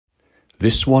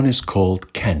This one is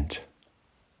called Kent.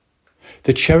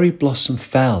 The cherry blossom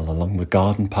fell along the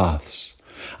garden paths,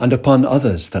 and upon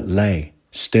others that lay,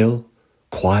 still,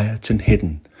 quiet and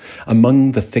hidden,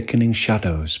 among the thickening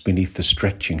shadows beneath the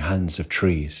stretching hands of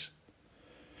trees.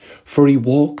 For he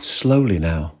walked slowly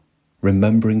now,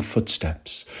 remembering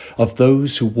footsteps of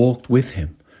those who walked with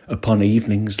him upon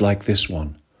evenings like this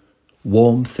one,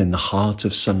 warmth in the heart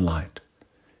of sunlight,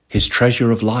 his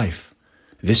treasure of life,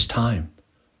 this time,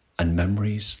 and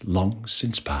memories long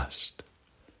since past.